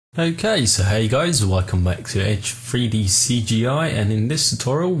Okay, so hey guys, welcome back to Edge-CGI, and in this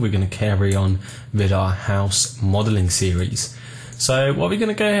tutorial we're going to carry on with our house modeling series. So what we're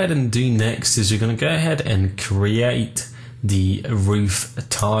going to go ahead and do next is we're going to go ahead and create the roof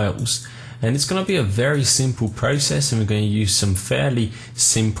tiles, and it's going to be a very simple process, and we're going to use some fairly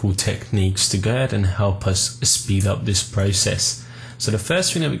simple techniques to go ahead and help us speed up this process. So the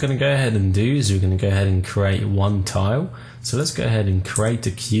first thing that we're going to go ahead and do is we're going to go ahead and create one tile. So let's go ahead and create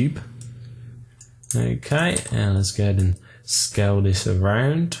a cube. Okay, and let's go ahead and scale this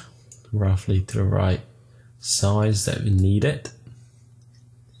around roughly to the right size that we need it.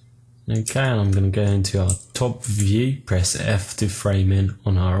 Okay, and I'm going to go into our top view, press F to frame in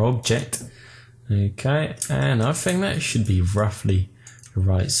on our object. Okay, and I think that should be roughly the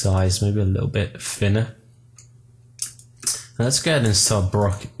right size, maybe a little bit thinner. Let's go ahead and start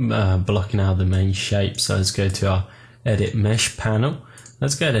blocking out the main shape. So let's go to our edit mesh panel.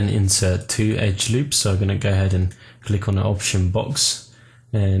 Let's go ahead and insert two edge loops. So I'm going to go ahead and click on the option box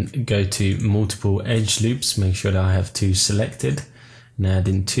and go to multiple edge loops. Make sure that I have two selected and add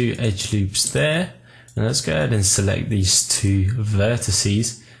in two edge loops there. And let's go ahead and select these two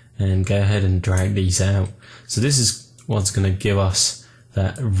vertices and go ahead and drag these out. So this is what's going to give us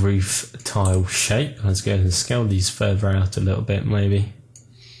that roof tile shape. Let's go ahead and scale these further out a little bit maybe.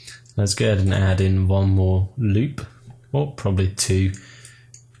 Let's go ahead and add in one more loop, or probably two.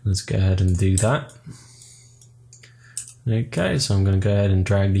 Let's go ahead and do that. Okay, so I'm going to go ahead and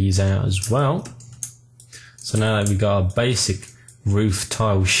drag these out as well. So now that we've got our basic roof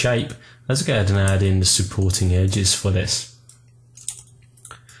tile shape, let's go ahead and add in the supporting edges for this.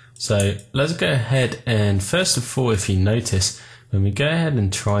 So let's go ahead and first of all, if you notice, when we go ahead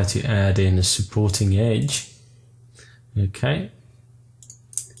and try to add in a supporting edge, okay,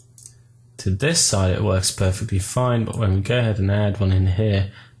 to this side it works perfectly fine, but when we go ahead and add one in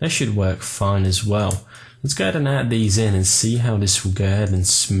here, that should work fine as well. Let's go ahead and add these in and see how this will go ahead and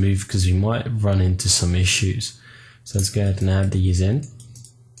smooth, because we might run into some issues. So let's go ahead and add these in.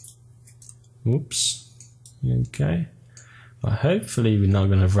 Oops. Okay. But hopefully we're not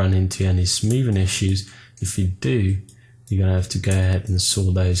going to run into any smoothing issues. If we do, you're going to have to go ahead and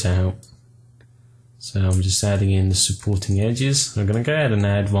sort those out. So I'm just adding in the supporting edges. I'm going to go ahead and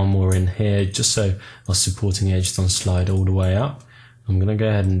add one more in here just so our supporting edge don't slide all the way up. I'm going to go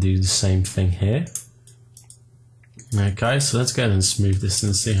ahead and do the same thing here. Okay, so let's go ahead and smooth this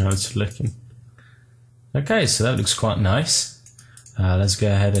and see how it's looking. Okay, so that looks quite nice. Let's go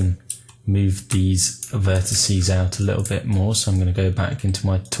ahead and move these vertices out a little bit more. So I'm going to go back into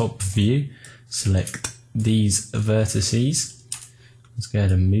my top view, select these vertices. Let's go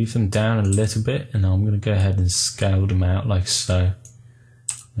ahead and move them down a little bit, and I'm going to go ahead and scale them out like so.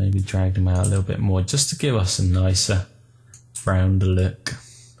 Maybe drag them out a little bit more just to give us a nicer rounder look.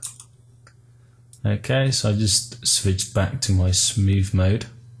 Okay, so I just switched back to my smooth mode.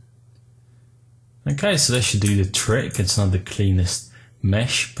 Okay, so that should do the trick. It's not the cleanest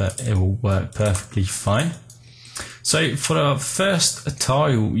mesh, but it will work perfectly fine. So for our first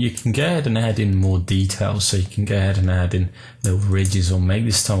tile, you can go ahead and add in more details. So you can go ahead and add in little ridges or make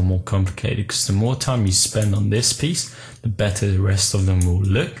this tile more complicated, because the more time you spend on this piece, the better the rest of them will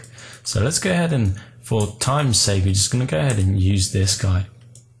look. So let's go ahead and, for time's sake, we're just going to go ahead and use this guy.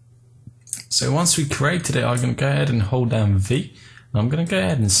 So once we created it, I'm going to go ahead and hold down V. And I'm going to go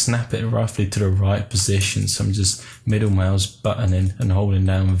ahead and snap it roughly to the right position. So I'm just middle mouse buttoning and holding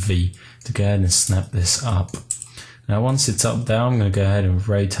down V to go ahead and snap this up. Now once it's up there, I'm going to go ahead and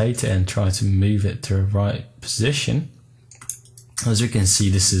rotate it and try to move it to the right position. As you can see,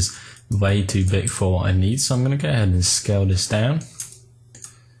 this is way too big for what I need, so I'm going to go ahead and scale this down.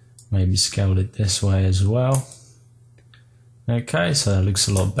 Maybe scale it this way as well. Okay, so that looks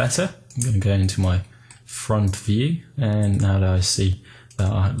a lot better. I'm going to go into my front view, and now that I see that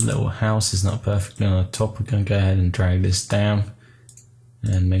our little house is not perfectly on the top, we're going to go ahead and drag this down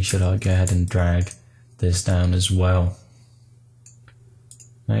and make sure that I go ahead and drag this down as well.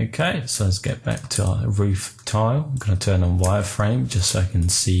 Okay, so let's get back to our roof tile. I'm going to turn on wireframe just so I can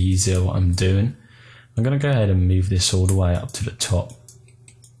see easier what I'm doing. I'm going to go ahead and move this all the way up to the top.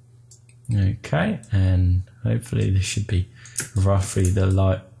 Okay, and hopefully this should be roughly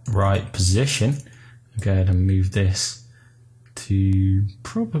the right position. I'll go ahead and move this to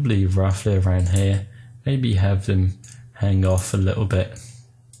probably roughly around here. Maybe have them hang off a little bit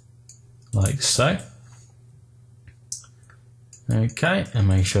like so. Okay, and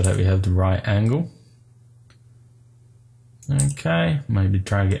make sure that we have the right angle. Okay, maybe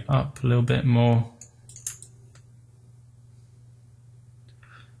drag it up a little bit more.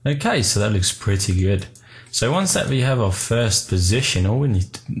 Okay, so that looks pretty good. So once that we have our first position, all we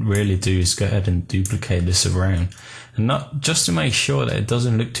need to really do is go ahead and duplicate this around. And not just to make sure that it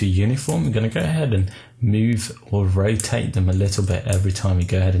doesn't look too uniform, we're going to go ahead and move or rotate them a little bit every time we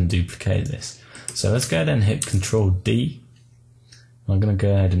go ahead and duplicate this. So let's go ahead and hit Control D. I'm going to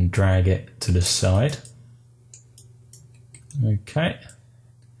go ahead and drag it to the side. Okay.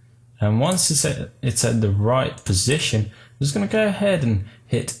 And once it's at the right position, I'm just going to go ahead and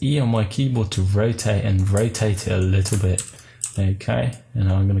hit E on my keyboard to rotate and rotate it a little bit. Okay.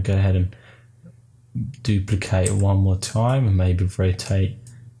 And I'm going to go ahead and duplicate it one more time and maybe rotate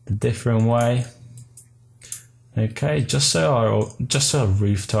a different way. Okay. Just so our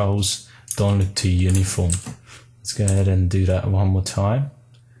roof tiles don't look too uniform. Let's go ahead and do that one more time.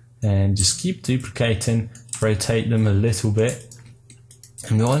 And just keep duplicating, rotate them a little bit.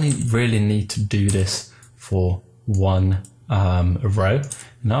 And we only really need to do this for one row.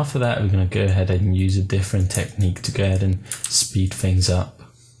 And after that, we're going to go ahead and use a different technique to go ahead and speed things up.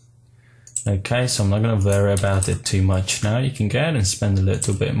 Okay, so I'm not going to worry about it too much now. You can go ahead and spend a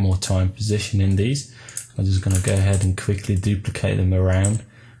little bit more time positioning these. I'm just going to go ahead and quickly duplicate them around,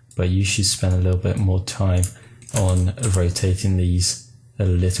 but you should spend a little bit more time on rotating these a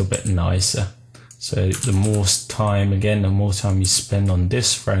little bit nicer. So the more time you spend on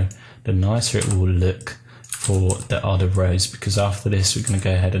this row, the nicer it will look for the other rows, because after this we're going to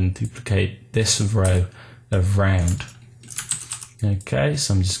go ahead and duplicate this row around. Okay,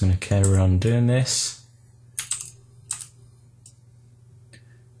 so I'm just going to carry on doing this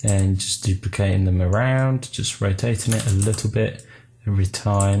and just duplicating them around, just rotating it a little bit every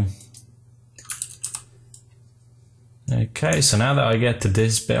time. Okay, so now that I get to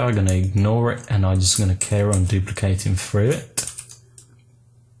this bit, I'm going to ignore it and I'm just going to carry on duplicating through it.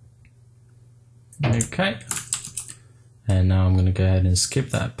 Okay, and now I'm going to go ahead and skip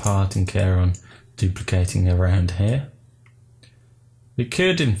that part and carry on duplicating around here. We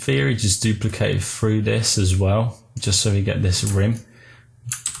could, in theory, just duplicate through this as well, just so we get this rim.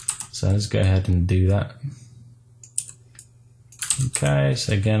 So let's go ahead and do that. Okay,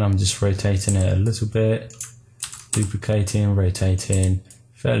 so again, I'm just rotating it a little bit. Duplicating, rotating,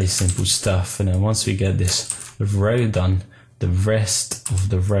 fairly simple stuff. And then once we get this row done, the rest of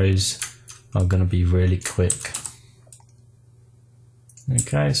the rows are going to be really quick.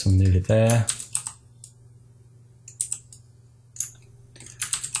 Okay, so I'm nearly there.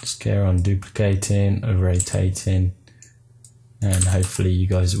 Just carry on duplicating, rotating, and hopefully you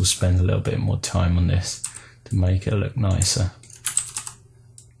guys will spend a little bit more time on this to make it look nicer.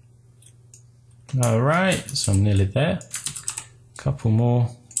 Alright, so I'm nearly there. Couple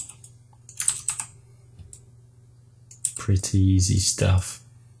more. Pretty easy stuff.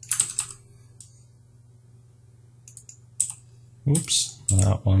 Oops,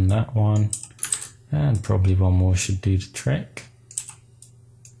 that one. And probably one more should do the trick.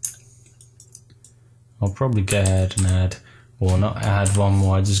 I'll probably go ahead and add, or not add one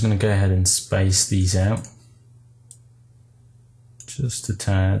more, I'm just going to go ahead and space these out. Just a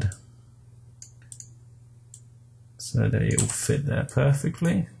tad. So that it will fit there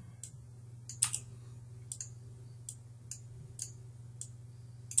perfectly.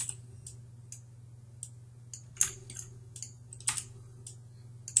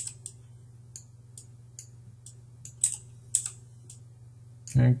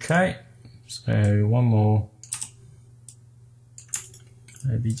 Okay, so one more,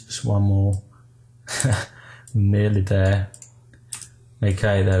 maybe just one more. Nearly there.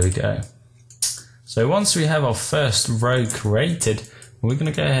 Okay, there we go. So once we have our first row created, what we're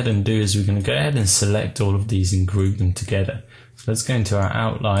going to go ahead and do is we're going to go ahead and select all of these and group them together. So let's go into our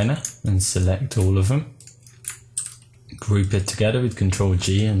outliner and select all of them. Group it together with Control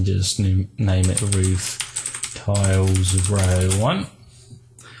G and just name it Roof Tiles Row 1.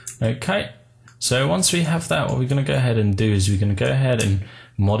 Okay, so once we have that, what we're going to go ahead and do is we're going to go ahead and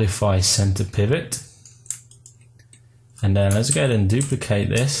modify center pivot. And then let's go ahead and duplicate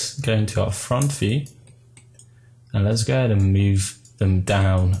this, go into our front view, and let's go ahead and move them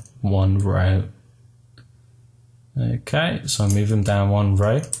down one row. Okay, so I move them down one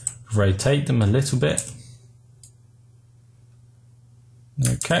row, rotate them a little bit.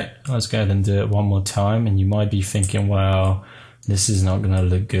 Okay, let's go ahead and do it one more time, and you might be thinking, well, this is not going to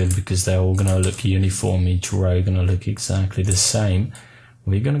look good because they're all going to look uniform, each row going to look exactly the same.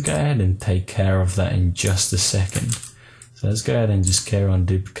 We're going to go ahead and take care of that in just a second. So let's go ahead and just carry on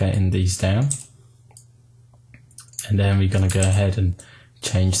duplicating these down. And then we're going to go ahead and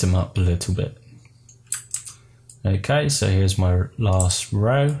change them up a little bit. Okay, so here's my last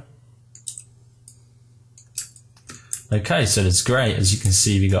row. Okay, so that's great. As you can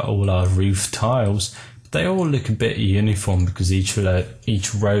see, we got all our roof tiles. they all look a bit uniform because each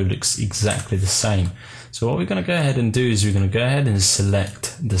row looks exactly the same. So what we're going to go ahead and do is we're going to go ahead and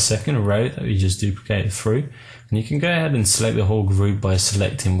select the second row that we just duplicated through, and you can go ahead and select the whole group by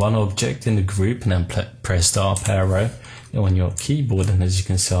selecting one object in the group and then press the up arrow on your keyboard, and as you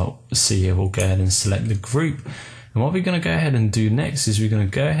can see it will go ahead and select the group. And what we're going to go ahead and do next is we're going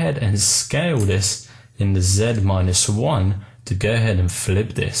to go ahead and scale this in the Z-1 to go ahead and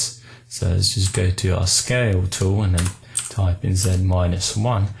flip this. So let's just go to our scale tool and then type in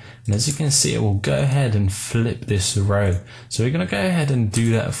Z-1, and as you can see it will go ahead and flip this row. So we're going to go ahead and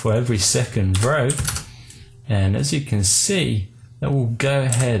do that for every second row, and as you can see that will go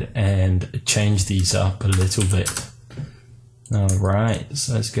ahead and change these up a little bit. Alright,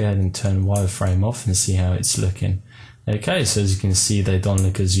 so let's go ahead and turn wireframe off and see how it's looking. Okay, so as you can see they don't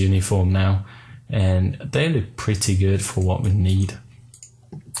look as uniform now, and they look pretty good for what we need.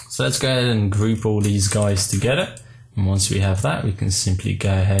 So let's go ahead and group all these guys together, and once we have that we can simply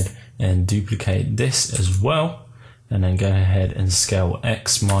go ahead and duplicate this as well, and then go ahead and scale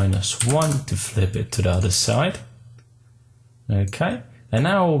X-1 to flip it to the other side. Okay, and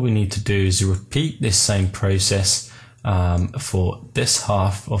now all we need to do is repeat this same process for this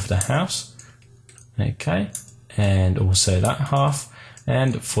half of the house. Okay, and also that half,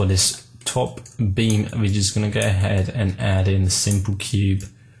 and for this top beam we're just going to go ahead and add in the simple cube.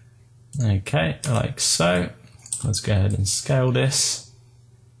 Okay, like so. Let's go ahead and scale this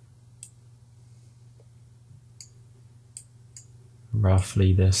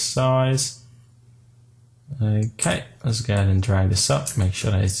roughly this size. Okay, let's go ahead and drag this up, make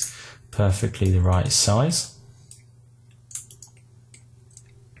sure that it's perfectly the right size.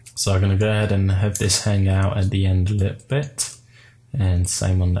 So I'm going to go ahead and have this hang out at the end a little bit, and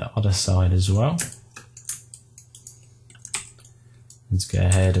same on the other side as well. Let's go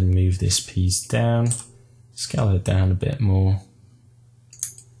ahead and move this piece down, scale it down a bit more.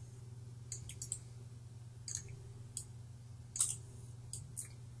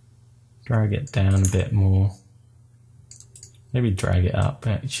 Drag it down a bit more. Maybe drag it up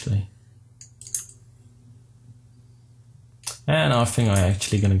actually. And I think I'm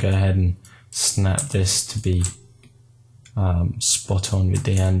actually going to go ahead and snap this to be spot on with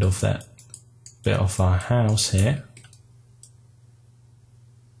the end of that bit of our house here.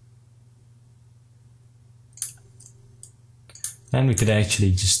 And we could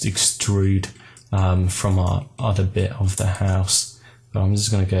actually just extrude from our other bit of the house, but I'm just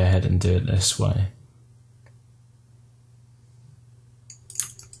going to go ahead and do it this way.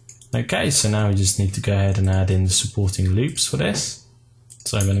 Okay, so now we just need to go ahead and add in the supporting loops for this.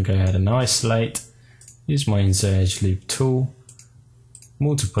 So I'm going to go ahead and isolate, use my insert edge loop tool,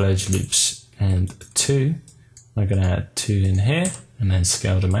 multiple edge loops and 2. I'm going to add 2 in here and then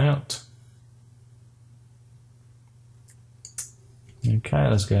scale them out. Okay,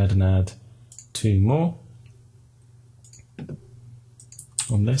 let's go ahead and add 2 more.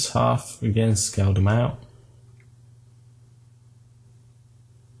 On this half, again scale them out.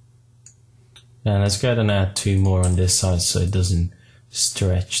 And let's go ahead and add 2 more on this side so it doesn't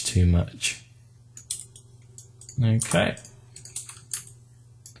stretch too much. Okay.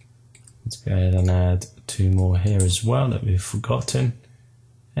 Let's go ahead and add 2 more here as well that we've forgotten.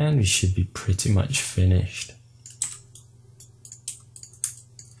 And we should be pretty much finished.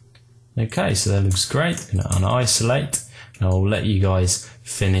 Okay, so that looks great. I'm going to unisolate, and I'll let you guys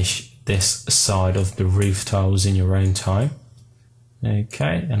finish this side of the roof tiles in your own time.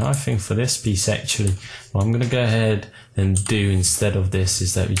 Okay, and I think for this piece actually, what I'm going to go ahead and do instead of this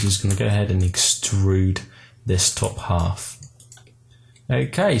is that we're just going to go ahead and extrude this top half.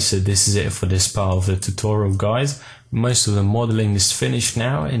 Okay, so this is it for this part of the tutorial, guys. Most of the modeling is finished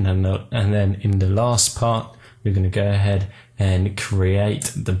now, and then in the last part we're going to go ahead and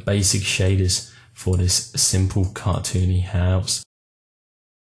create the basic shaders for this simple cartoony house.